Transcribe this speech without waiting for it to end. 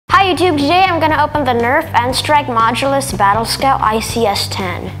YouTube, today I'm going to open the Nerf and Strike Modulus Battlescout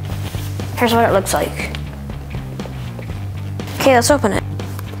ICS-10. Here's what it looks like. Okay, let's open it.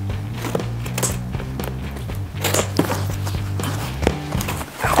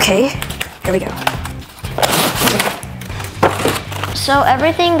 Okay, here we go. So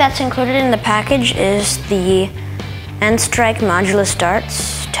everything that's included in the package is the N-Strike Modulus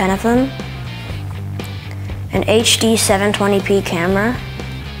darts, 10 of them, an HD 720p camera,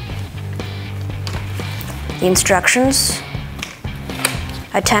 the instructions,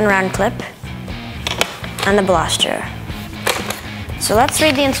 a 10-round clip, and the blaster. So let's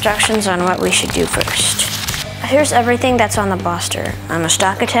read the instructions on what we should do first. Here's everything that's on the blaster. A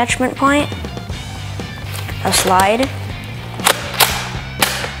stock attachment point, a slide,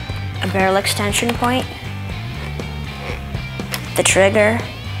 a barrel extension point, the trigger,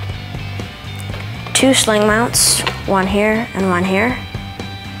 2 sling mounts, one here and one here,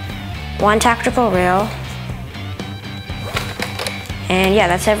 1 tactical rail, and yeah,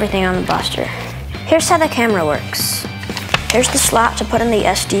 that's everything on the blaster. Here's how the camera works. Here's the slot to put in the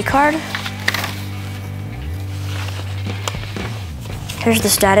SD card. Here's the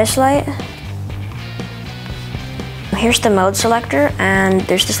status light. Here's the mode selector, and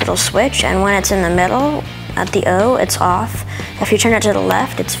there's this little switch, and when it's in the middle, at the O, it's off. If you turn it to the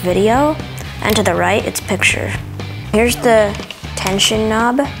left, it's video, and to the right, it's picture. Here's the tension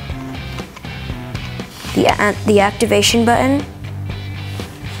knob, the activation button,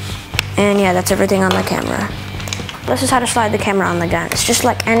 and yeah, that's everything on the camera. This is how to slide the camera on the gun. It's just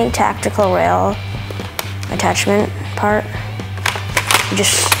like any tactical rail attachment part. You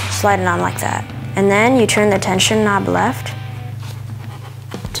just slide it on like that. And then you turn the tension knob left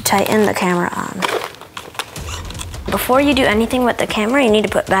to tighten the camera on. Before you do anything with the camera, you need to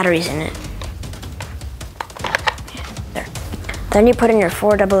put batteries in it. There. Then you put in your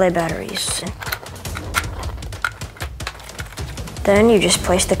 4 AA batteries. Then you just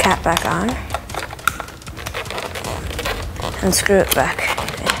place the cap back on and screw it back.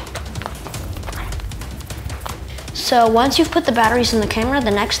 So once you've put the batteries in the camera,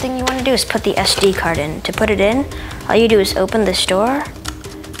 the next thing you want to do is put the SD card in. To put it in, all you do is open this door,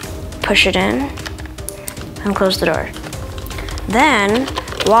 push it in, and close the door. Then,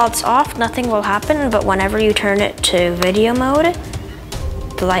 while it's off, nothing will happen, but whenever you turn it to video mode,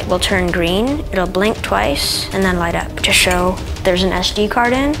 the light will turn green, it'll blink twice, and then light up to show there's an SD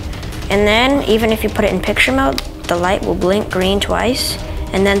card in. And then, even if you put it in picture mode, the light will blink green twice,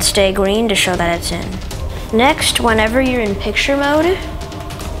 and then stay green to show that it's in. Next, whenever you're in picture mode,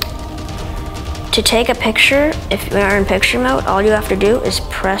 to take a picture, if you are in picture mode, all you have to do is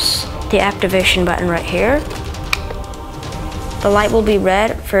press the activation button right here. The light will be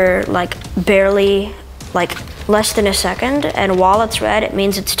red for barely less than a second, and while it's red, it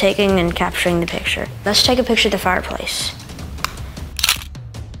means it's taking and capturing the picture. Let's take a picture of the fireplace.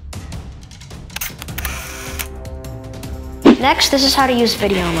 Next, this is how to use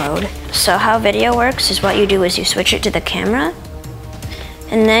video mode. So how video works is what you do is you switch it to the camera,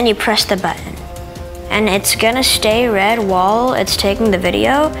 and then you press the button. And it's gonna stay red while it's taking the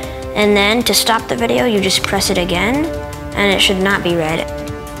video, and then to stop the video, you just press it again, and it should not be red.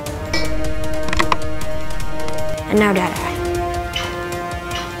 And now data.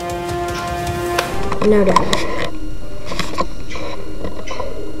 And now data.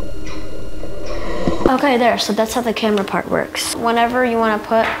 Okay, there, so that's how the camera part works. Whenever you want to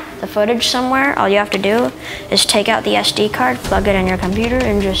put the footage somewhere, all you have to do is take out the SD card, plug it in your computer,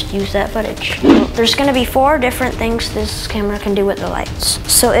 and just use that footage. There's going to be 4 different things this camera can do with the lights.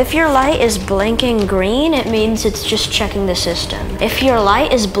 So if your light is blinking green, it means it's just checking the system. If your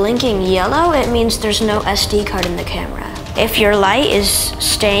light is blinking yellow, it means there's no SD card in the camera. If your light is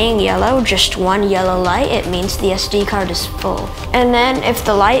staying yellow, just one yellow light, it means the SD card is full. And then if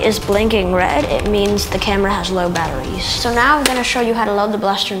the light is blinking red, it means the camera has low batteries. So now I'm gonna show you how to load the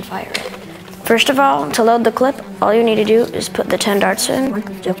blaster and fire it. First of all, to load the clip, all you need to do is put the 10 darts in. 1,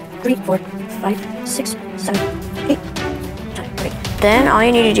 2, 3, 4, 5, 6, 7, 8, 9. Then all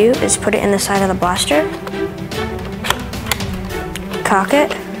you need to do is put it in the side of the blaster, cock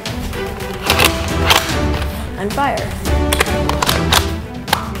it, and fire.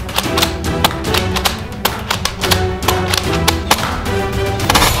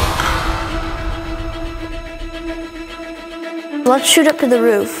 Let's shoot up to the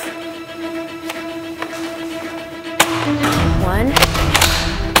roof. 1, 2,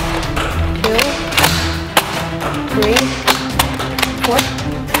 3, 4,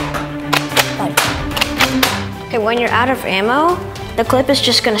 5. Okay, when you're out of ammo, the clip is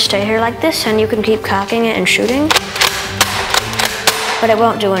just gonna stay here like this, and you can keep cocking it and shooting. but it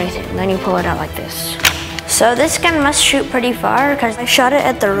won't do anything. Then you pull it out like this. So this gun must shoot pretty far because I shot it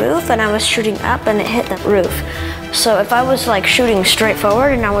at the roof and I was shooting up and it hit the roof. So if I was like shooting straight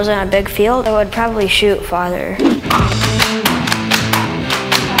forward and I was in a big field, it would probably shoot farther.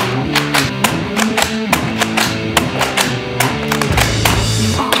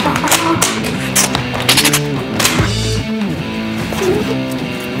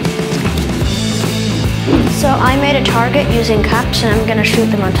 So I made a target using cups and I'm gonna shoot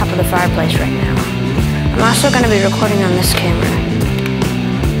them on top of the fireplace right now. I'm also gonna be recording on this camera.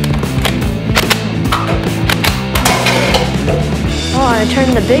 Oh, I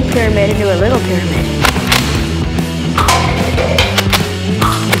turned the big pyramid into a little pyramid.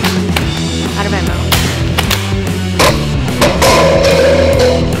 Out of ammo.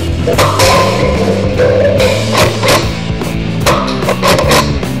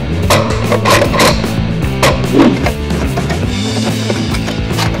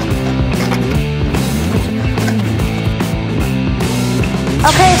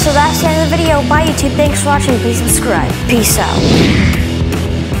 Okay, so that's the end of the video. Bye YouTube, thanks for watching, please subscribe. Peace out.